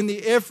help in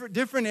the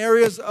different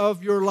areas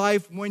of your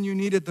life when you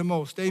need it the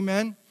most.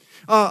 Amen?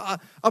 A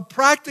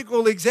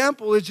practical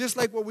example is just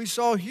like what we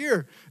saw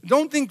here.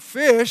 Don't think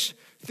fish.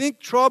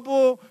 Think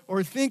trouble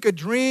or think a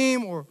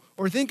dream or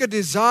think a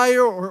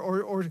desire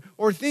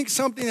or think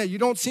something that you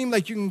don't seem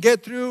like you can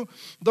get through.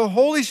 The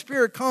Holy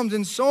Spirit comes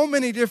in so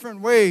many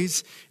different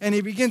ways, and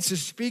He begins to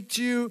speak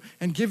to you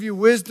and give you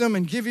wisdom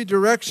and give you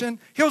direction.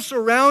 He'll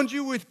surround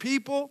you with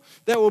people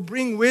that will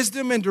bring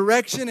wisdom and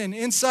direction and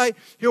insight.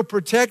 He'll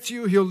protect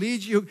you. He'll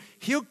lead you.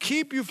 He'll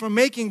keep you from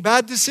making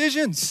bad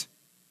decisions.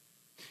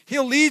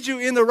 He'll lead you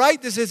in the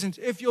right decisions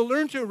if you'll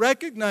learn to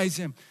recognize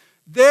Him.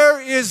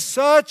 There is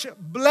such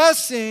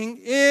blessing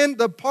in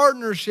the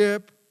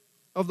partnership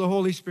of the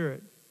Holy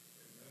Spirit.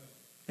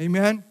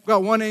 Amen?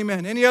 Got one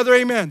amen. Any other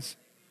amens?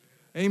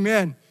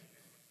 Amen.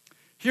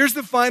 Here's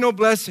the final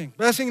blessing.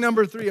 Blessing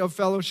number 3 of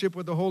fellowship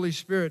with the Holy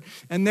Spirit.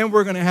 And then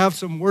we're going to have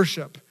some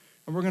worship.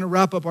 And we're going to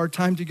wrap up our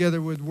time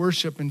together with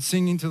worship and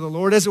singing to the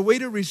Lord as a way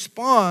to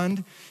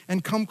respond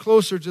and come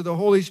closer to the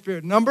Holy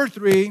Spirit. Number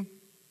 3,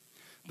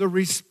 the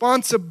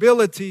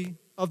responsibility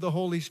of the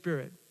Holy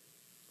Spirit.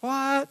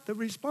 What? The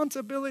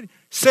responsibility?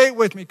 Say it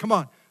with me. Come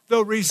on.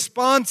 The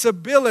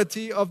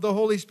responsibility of the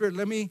Holy Spirit.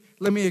 Let me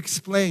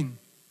explain.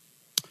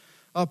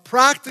 A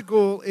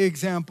practical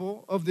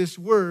example of this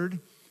word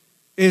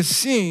is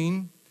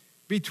seen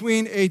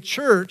between a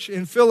church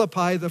in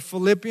Philippi, the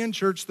Philippian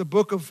church. The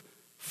book of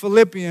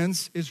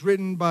Philippians is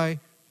written by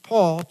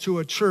Paul to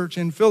a church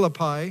in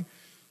Philippi.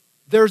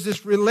 There's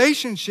this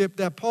relationship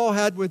that Paul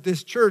had with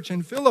this church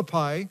in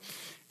Philippi,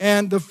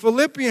 and the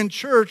Philippian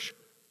church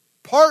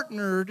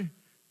partnered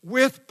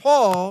with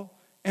Paul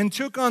and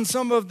took on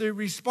some of the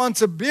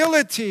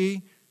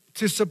responsibility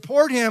to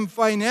support him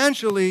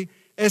financially,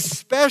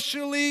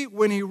 especially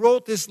when he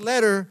wrote this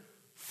letter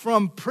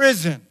from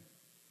prison.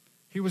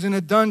 He was in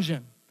a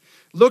dungeon.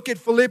 Look at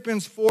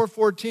Philippians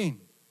 4:14.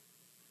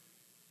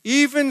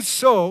 Even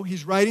so,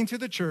 he's writing to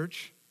the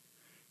church,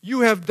 you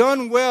have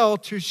done well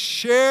to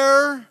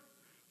share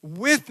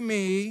with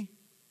me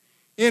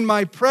in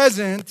my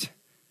present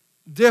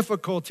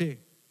difficulty.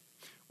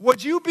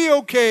 Would you be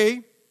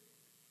okay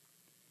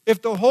if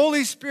the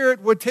Holy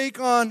Spirit would take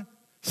on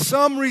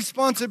some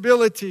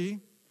responsibility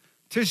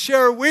to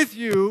share with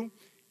you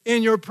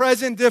in your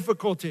present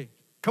difficulty?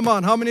 Come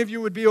on, how many of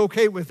you would be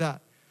okay with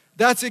that?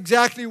 That's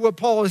exactly what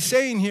Paul is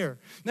saying here.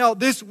 Now,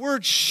 this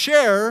word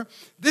share,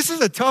 this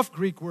is a tough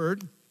Greek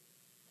word.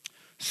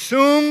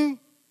 Sun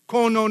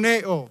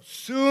kononeo.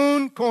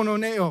 Sun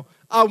kononeo.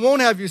 I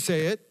won't have you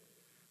say it,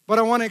 but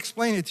I want to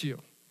explain it to you.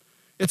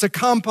 It's a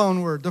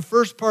compound word. The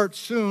first part,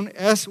 sun,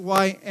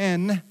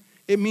 S-Y-N,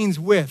 it means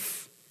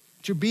with.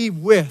 To be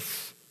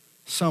with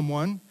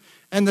someone.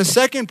 And the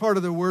second part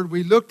of the word,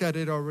 we looked at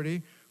it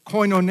already,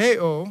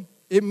 koinoneo,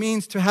 it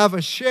means to have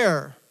a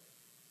share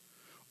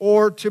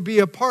or to be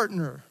a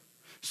partner.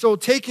 So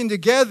taken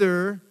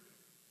together,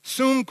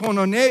 sun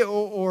koinoneo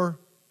or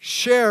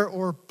share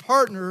or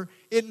partner,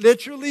 it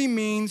literally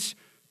means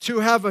to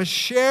have a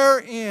share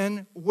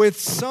in with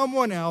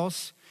someone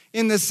else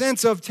in the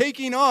sense of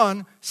taking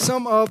on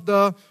some of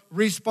the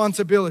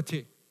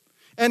responsibility.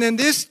 And in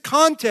this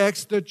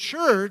context, the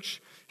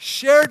church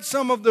shared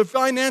some of the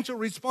financial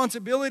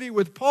responsibility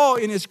with Paul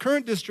in his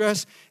current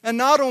distress. And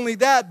not only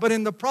that, but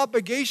in the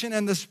propagation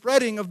and the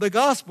spreading of the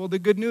gospel, the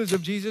good news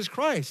of Jesus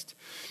Christ.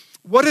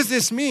 What does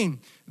this mean?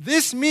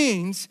 This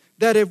means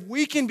that if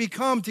we can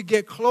become to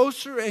get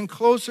closer and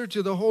closer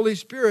to the Holy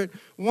Spirit,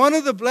 one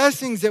of the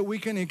blessings that we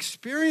can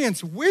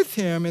experience with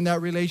Him in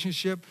that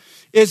relationship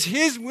is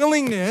His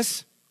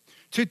willingness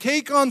to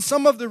take on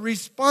some of the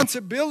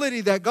responsibility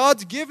that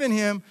God's given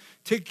Him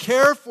to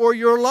care for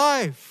your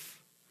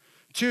life,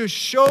 to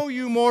show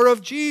you more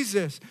of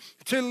Jesus,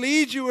 to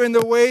lead you in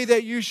the way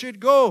that you should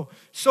go,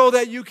 so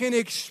that you can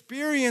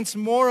experience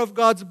more of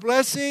God's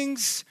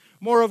blessings,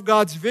 more of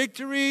God's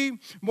victory,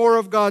 more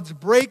of God's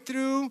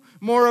breakthrough,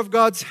 more of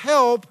God's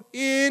help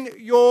in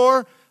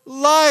your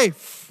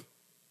life.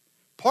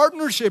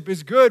 Partnership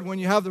is good when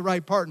you have the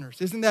right partners.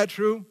 Isn't that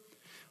true?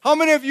 How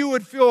many of you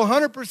would feel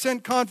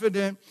 100%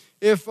 confident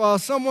if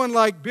someone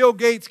like Bill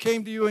Gates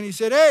came to you and he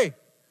said, hey,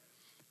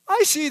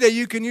 I see that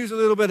you can use a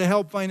little bit of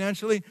help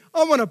financially.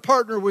 I want to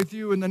partner with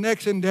you in the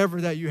next endeavor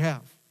that you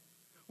have.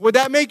 Would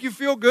that make you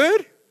feel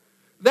good?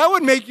 That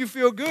would make you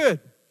feel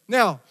good.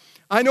 Now,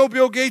 I know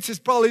Bill Gates is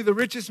probably the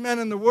richest man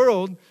in the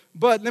world,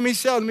 but let me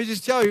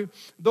just tell you,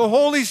 the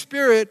Holy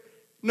Spirit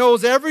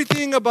knows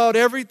everything about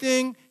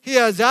everything. He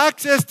has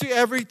access to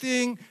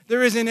everything.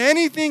 There isn't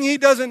anything He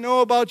doesn't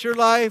know about your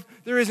life.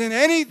 There isn't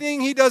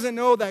anything He doesn't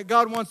know that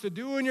God wants to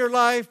do in your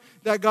life,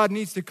 that God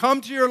needs to come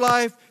to your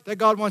life, that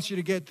God wants you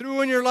to get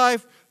through in your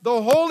life.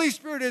 The Holy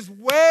Spirit is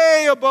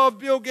way above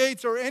Bill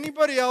Gates or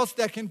anybody else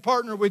that can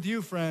partner with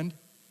you, friend.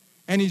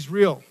 And He's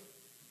real.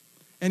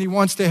 And He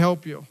wants to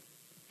help you.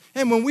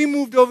 And when we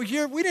moved over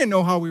here, we didn't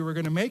know how we were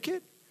going to make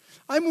it.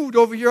 I moved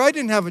over here. I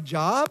didn't have a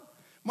job.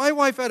 My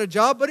wife had a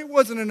job, but it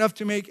wasn't enough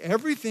to make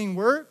everything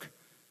work.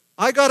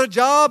 I got a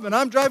job, and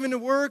I'm driving to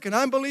work, and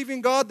I'm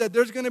believing God that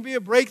there's going to be a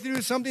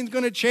breakthrough. Something's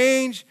going to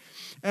change.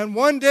 And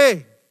one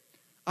day,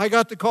 I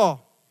got the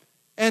call.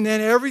 And then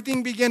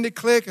everything began to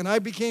click, and I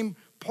became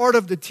part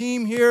of the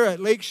team here at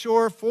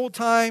Lakeshore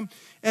full-time.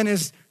 And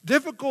as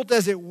difficult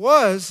as it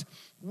was,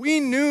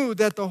 we knew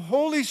that the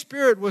Holy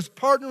Spirit was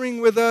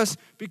partnering with us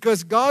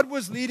because God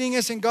was leading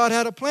us and God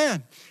had a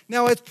plan.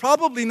 Now, it's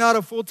probably not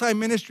a full-time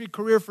ministry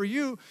career for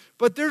you,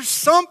 but there's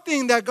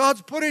something that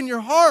God's put in your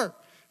heart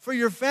for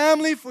your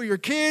family, for your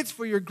kids,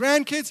 for your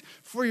grandkids,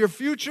 for your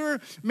future.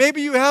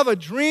 Maybe you have a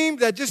dream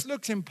that just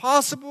looks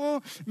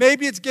impossible.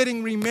 Maybe it's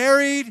getting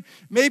remarried.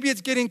 Maybe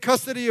it's getting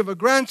custody of a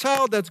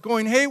grandchild that's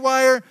going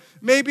haywire.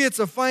 Maybe it's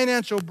a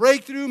financial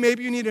breakthrough.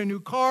 Maybe you need a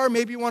new car.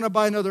 Maybe you want to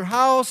buy another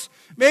house.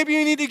 Maybe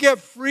you need to get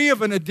free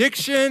of an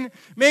addiction.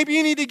 Maybe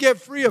you need to get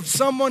free of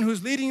someone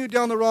who's leading you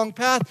down the wrong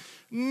path.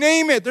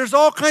 Name it. There's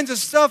all kinds of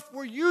stuff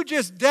where you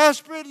just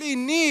desperately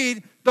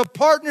need the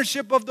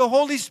partnership of the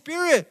Holy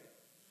Spirit.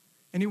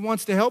 And He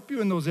wants to help you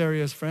in those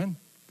areas, friend.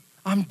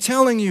 I'm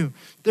telling you,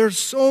 there's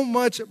so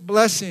much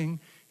blessing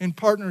in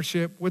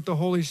partnership with the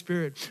Holy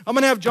Spirit. I'm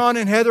going to have John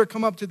and Heather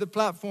come up to the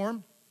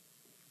platform.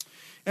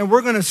 And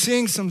we're going to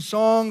sing some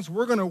songs.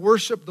 We're going to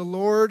worship the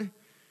Lord.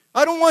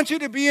 I don't want you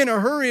to be in a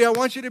hurry. I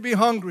want you to be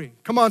hungry.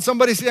 Come on,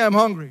 somebody say, I'm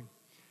hungry.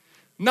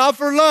 Not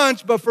for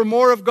lunch, but for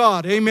more of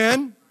God.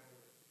 Amen?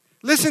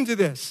 Listen to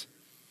this.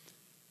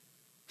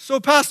 So,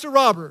 Pastor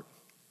Robert,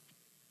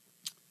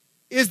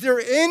 is there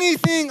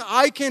anything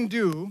I can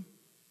do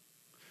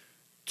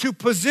to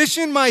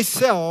position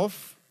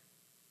myself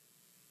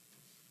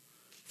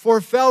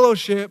for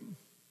fellowship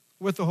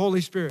with the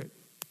Holy Spirit?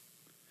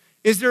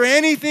 Is there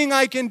anything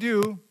I can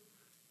do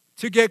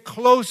to get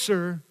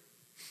closer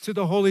to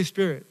the Holy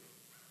Spirit?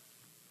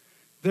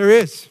 There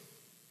is.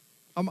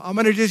 I'm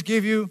going to just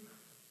give you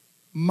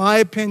my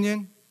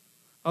opinion,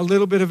 a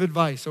little bit of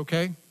advice,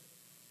 okay?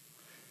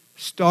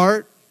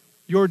 Start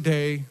your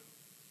day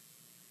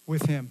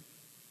with Him.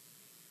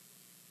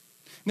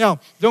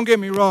 Now, don't get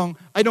me wrong.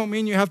 I don't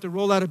mean you have to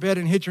roll out of bed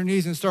and hit your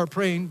knees and start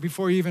praying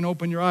before you even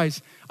open your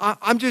eyes.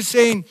 I'm just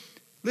saying,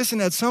 listen,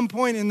 at some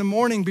point in the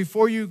morning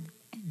before you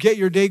get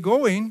your day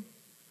going,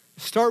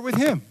 start with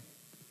Him.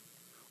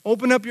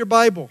 Open up your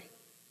Bible.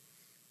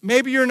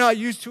 Maybe you're not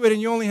used to it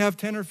and you only have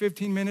 10 or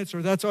 15 minutes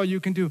or that's all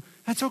you can do.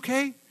 That's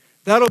okay.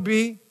 That'll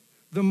be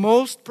the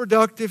most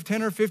productive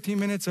 10 or 15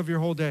 minutes of your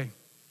whole day.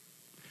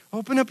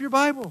 Open up your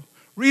Bible.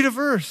 Read a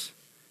verse.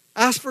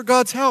 Ask for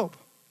God's help.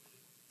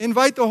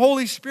 Invite the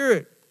Holy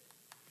Spirit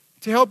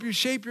to help you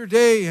shape your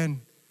day and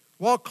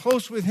walk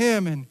close with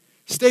Him and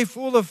stay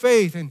full of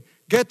faith and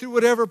get through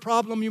whatever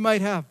problem you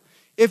might have.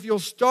 If you'll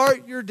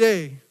start your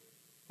day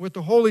with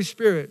the Holy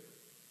Spirit,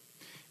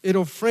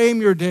 it'll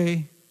frame your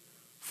day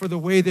for the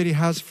way that He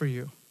has for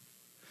you.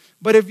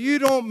 But if you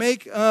don't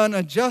make an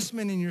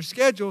adjustment in your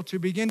schedule to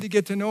begin to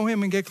get to know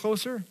Him and get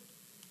closer,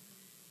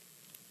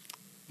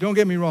 don't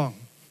get me wrong.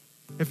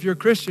 If you're a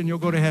Christian, you'll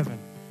go to heaven.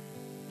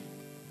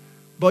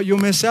 But you'll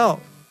miss out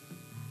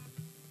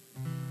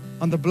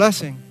on the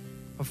blessing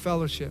of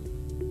fellowship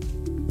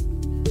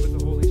with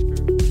the Holy Spirit.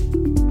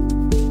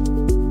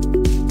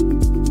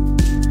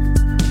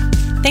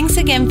 Thanks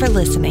again for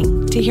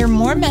listening. To hear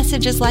more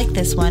messages like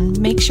this one,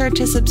 make sure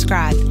to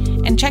subscribe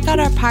and check out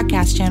our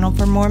podcast channel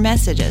for more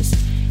messages.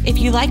 If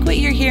you like what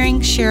you're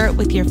hearing, share it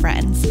with your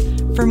friends.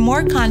 For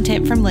more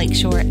content from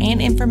Lakeshore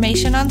and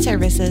information on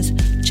services,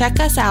 check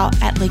us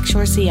out at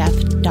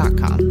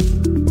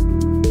lakeshorecf.com.